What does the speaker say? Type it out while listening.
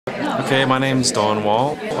Okay, my name's Don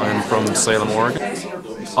Wall. I'm from Salem, Oregon.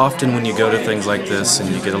 Often when you go to things like this and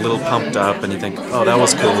you get a little pumped up and you think, oh, that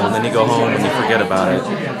was cool, and then you go home and you forget about it.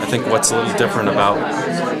 I think what's very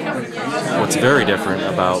different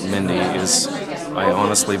about Mindie is I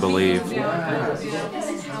honestly believe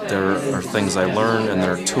there are things I learned and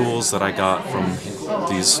there are tools that I got from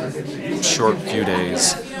these short few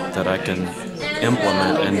days that I can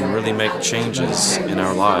implement and really make changes in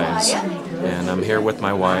our lives. And I'm here with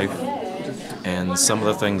my wife, and some of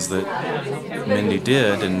the things that Mindie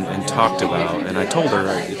did and talked about, and I told her,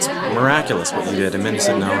 it's miraculous what you did, and Mindie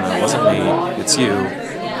said, no, it wasn't me, it's you.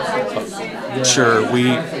 Sure,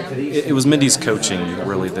 it was Mindie's coaching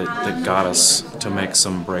really that got us to make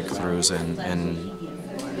some breakthroughs and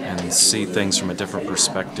see things from a different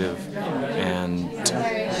perspective and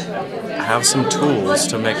have some tools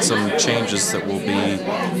to make some changes that will be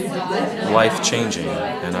life-changing.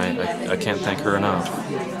 And I can't thank her enough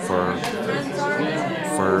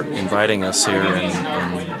for inviting us here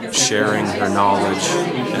and sharing her knowledge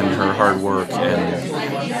and her hard work and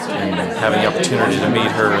having the opportunity to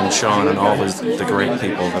meet her and Sean and all the great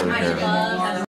people that are here.